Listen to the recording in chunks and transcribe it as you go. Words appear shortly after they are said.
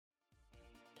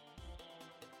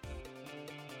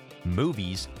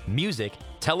movies, music,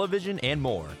 television, and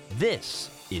more. This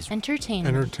is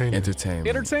Entertainment.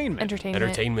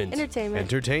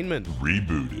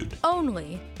 Rebooted.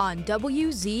 Only on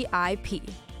WZIP.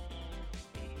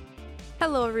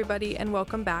 Hello, everybody, and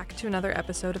welcome back to another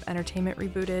episode of Entertainment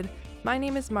Rebooted. My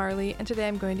name is Marley, and today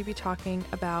I'm going to be talking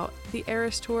about the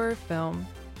Eras Tour film.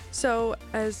 So,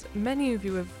 as many of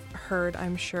you have heard,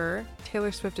 I'm sure,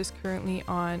 Taylor Swift is currently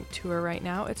on tour right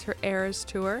now. It's her Eras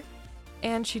Tour,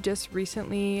 and she just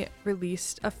recently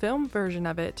released a film version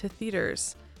of it to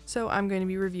theaters. So I'm going to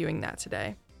be reviewing that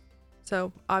today.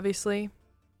 So, obviously,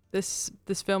 this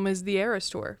film is the Eras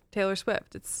Tour, Taylor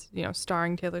Swift. It's,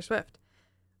 starring Taylor Swift.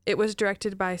 It was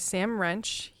directed by Sam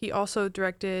Wrench. He also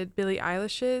directed Billie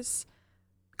Eilish's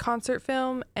concert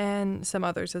film and some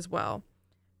others as well.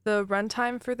 The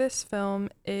runtime for this film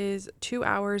is 2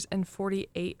 hours and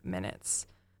 48 minutes.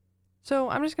 So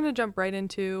I'm just going to jump right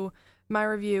into my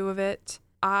review of it.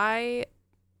 I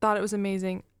thought it was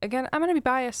amazing. Again, I'm going to be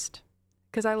biased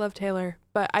because I love Taylor,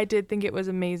 but I did think it was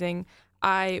amazing.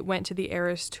 I went to the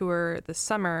Eras Tour this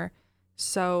summer,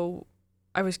 so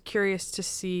I was curious to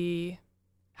see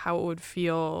how it would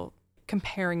feel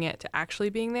comparing it to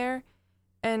actually being there.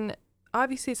 And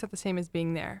obviously it's not the same as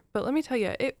being there, but let me tell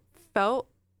you, it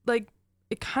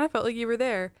kind of felt like you were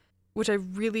there, which I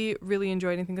really, really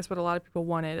enjoyed. I think that's what a lot of people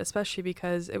wanted, especially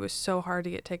because it was so hard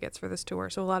to get tickets for this tour.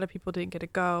 So a lot of people didn't get to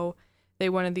go. They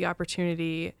wanted the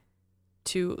opportunity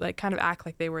to kind of act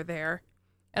like they were there.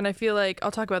 And I feel like,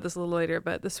 I'll talk about this a little later,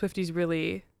 but the Swifties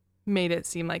really made it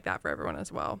seem like that for everyone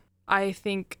as well. I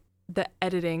think the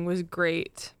editing was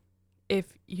great.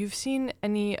 If you've seen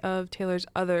any of Taylor's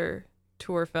other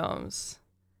tour films,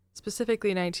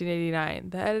 specifically 1989,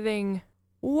 the editing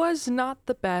was not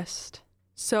the best.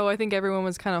 So I think everyone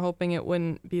was kind of hoping it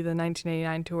wouldn't be the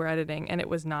 1989 tour editing, and it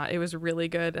was not. It was really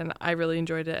good, and I really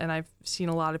enjoyed it, and I've seen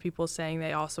a lot of people saying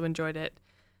they also enjoyed it.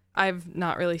 I've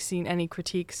not really seen any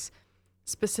critiques.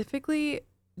 Specifically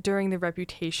during the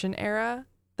Reputation era,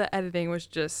 the editing was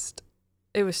just,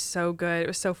 it was so good. It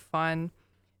was so fun.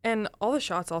 And all the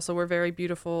shots also were very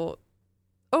beautiful.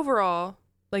 Overall,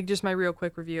 just my real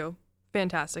quick review,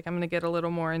 fantastic. I'm going to get a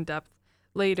little more in depth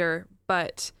later,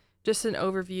 but just an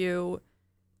overview.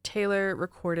 Taylor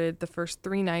recorded the first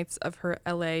 3 nights of her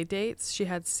LA dates. She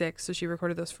had 6, so she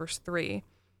recorded those first 3.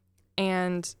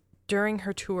 And during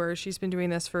her tour, she's been doing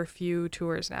this for a few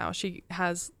tours now. She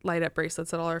has light up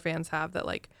bracelets that all her fans have that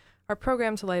are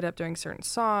programmed to light up during certain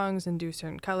songs and do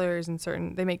certain colors and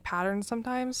they make patterns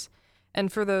sometimes.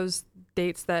 And for those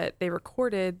dates that they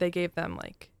recorded, they gave them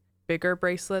bigger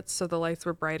bracelets so the lights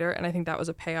were brighter. And I think that was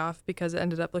a payoff because it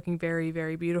ended up looking very,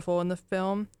 very beautiful in the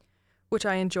film, which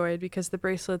I enjoyed because the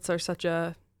bracelets are such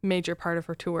a major part of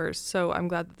her tours. So I'm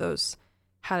glad that those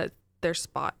had their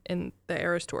spot in the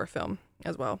Eras Tour film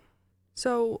as well.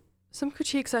 So some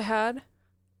critiques I had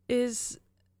is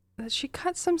that she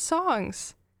cut some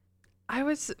songs. I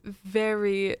was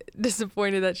very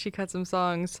disappointed that she cut some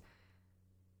songs.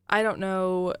 I don't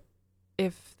know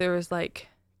if there was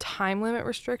time limit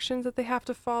restrictions that they have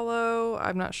to follow.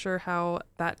 I'm not sure how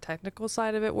that technical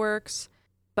side of it works.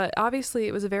 But obviously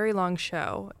it was a very long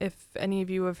show. If any of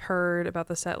you have heard about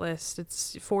the set list,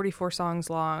 it's 44 songs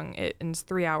long. It's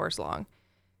 3 hours long.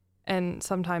 And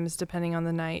sometimes, depending on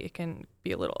the night, it can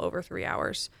be a little over 3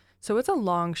 hours. So it's a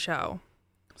long show.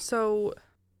 So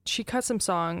she cut some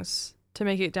songs to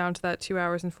make it down to that 2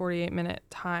 hours and 48 minute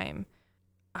time.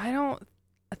 I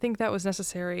think that was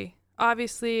necessary.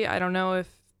 Obviously, I don't know if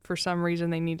for some reason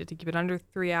they needed to keep it under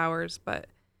 3 hours, but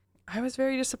I was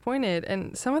very disappointed.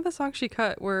 And some of the songs she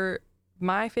cut were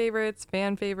my favorites,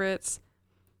 fan favorites.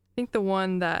 I think the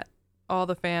one that all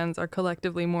the fans are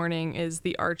collectively mourning is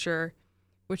The Archer,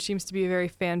 which seems to be a very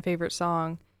fan favorite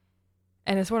song.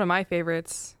 And it's one of my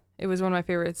favorites. It was one of my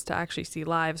favorites to actually see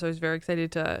live, so I was very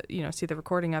excited to, see the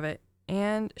recording of it.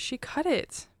 And she cut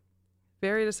it.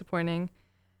 Very disappointing.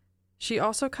 She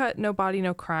also cut No Body,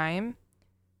 No Crime,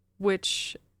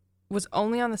 which was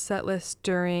only on the set list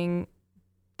during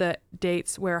the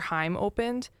dates where Haim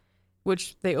opened,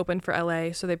 which they opened for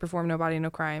LA, so they performed No Body, No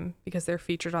Crime because they're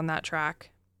featured on that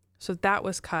track. So that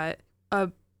was cut.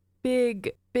 A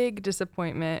big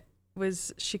disappointment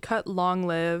was she cut Long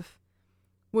Live,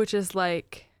 which is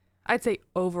I'd say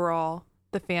overall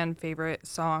the fan favorite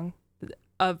song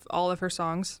of all of her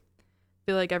songs. I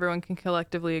feel like everyone can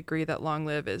collectively agree that Long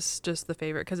Live is just the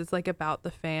favorite because it's about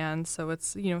the fans, so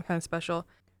it's kind of special.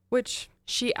 Which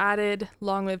she added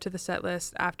Long Live to the set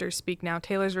list after Speak Now.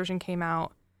 Taylor's version came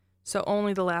out, so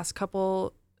only the last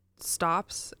couple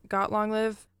stops got Long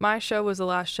Live. My show was the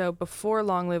last show before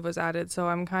Long Live was added, so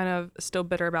I'm kind of still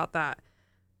bitter about that.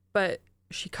 But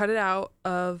she cut it out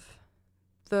of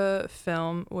the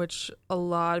film, which a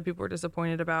lot of people were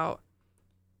disappointed about.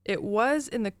 It was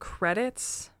in the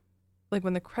credits, like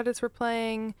when the credits were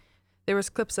playing, there was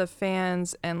clips of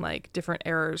fans and like different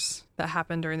errors that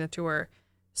happened during the tour.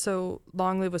 So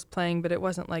Long Live was playing, but it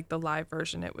wasn't like the live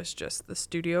version, it was just the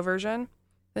studio version.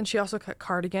 Then she also cut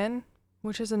Cardigan,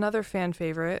 which is another fan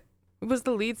favorite. It was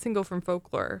the lead single from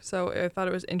Folklore, so I thought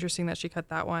it was interesting that she cut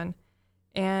that one.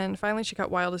 And finally she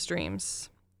cut Wildest Dreams,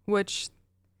 which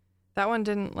that one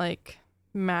didn't like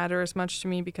matter as much to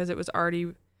me because it was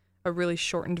already a really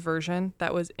shortened version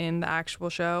that was in the actual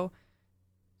show.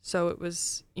 So it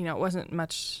was, you know, it wasn't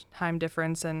much time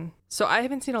difference. And so I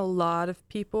haven't seen a lot of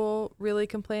people really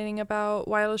complaining about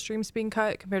Wildest Dreams being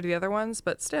cut compared to the other ones,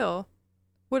 but still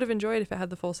would have enjoyed if it had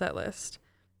the full set list.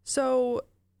 So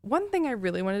one thing I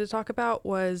really wanted to talk about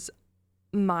was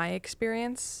my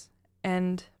experience,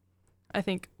 and I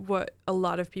think what a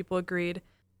lot of people agreed,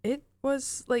 it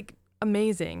was like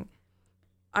amazing.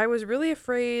 I was really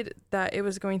afraid that it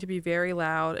was going to be very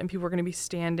loud and people were going to be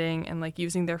standing and like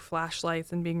using their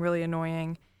flashlights and being really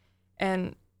annoying.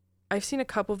 And I've seen a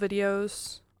couple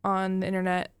videos on the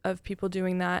internet of people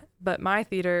doing that, but my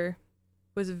theater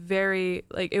was very,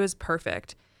 like, it was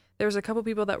perfect. There was a couple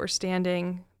people that were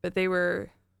standing, but they were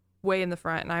way in the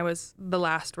front and I was the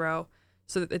last row,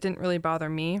 so that it didn't really bother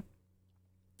me.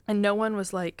 And no one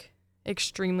was like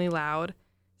extremely loud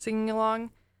singing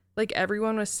along. Like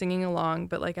everyone was singing along,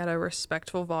 but like at a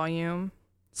respectful volume.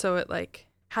 So it like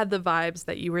had the vibes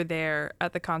that you were there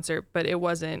at the concert, but it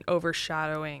wasn't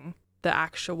overshadowing the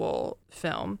actual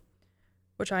film,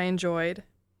 which I enjoyed.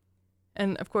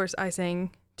 And of course I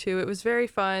sang too. It was very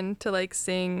fun to like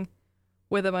sing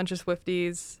with a bunch of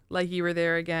Swifties like you were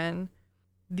there again.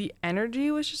 The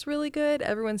energy was just really good.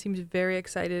 Everyone seemed very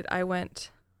excited. I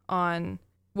went on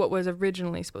what was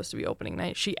originally supposed to be opening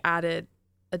night. She added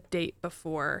a date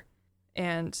before,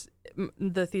 and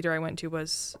the theater I went to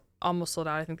was almost sold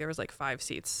out. I think there was like 5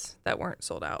 seats that weren't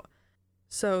sold out.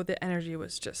 So the energy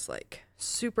was just like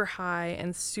super high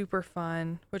and super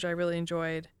fun, which I really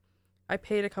enjoyed. I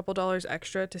paid a couple dollars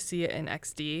extra to see it in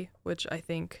XD, which I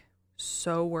think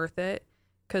so worth it,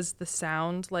 because the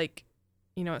sound, like,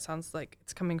 you know, it sounds like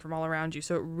it's coming from all around you.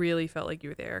 So it really felt like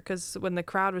you were there. Because when the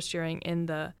crowd was cheering in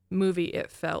the movie,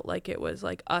 it felt like it was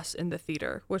like us in the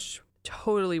theater, which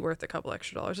totally worth a couple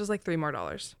extra dollars. It was like $3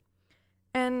 more.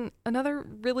 And another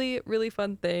really, really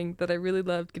fun thing that I really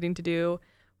loved getting to do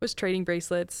was trading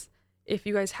bracelets. If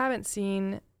you guys haven't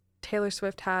seen, Taylor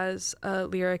Swift has a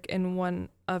lyric in one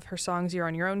of her songs, You're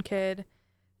on Your Own Kid,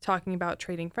 talking about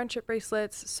trading friendship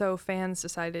bracelets. So fans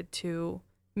decided to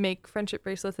make friendship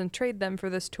bracelets and trade them for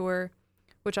this tour,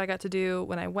 which I got to do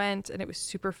when I went, and it was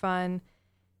super fun.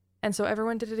 And so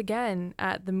everyone did it again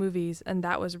at the movies, and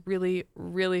that was really,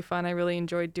 really fun. I really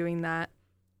enjoyed doing that.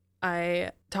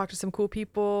 I talked to some cool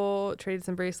people, traded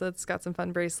some bracelets, got some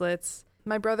fun bracelets.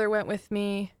 My brother went with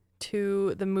me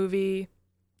to the movie.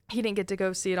 He didn't get to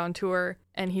go see it on tour,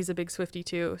 and he's a big Swiftie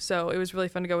too. So it was really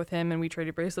fun to go with him, and we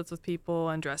traded bracelets with people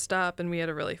and dressed up, and we had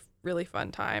a really, really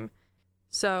fun time.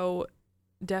 So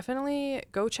definitely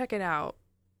go check it out.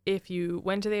 If you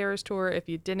went to the Eras Tour, if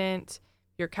you didn't,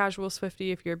 you're a casual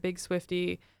Swiftie, if you're a big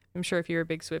Swiftie, I'm sure if you're a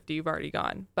big Swiftie, you've already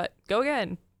gone. But go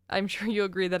again. I'm sure you'll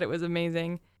agree that it was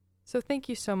amazing. So thank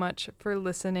you so much for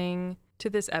listening to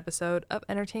this episode of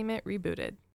Entertainment Rebooted.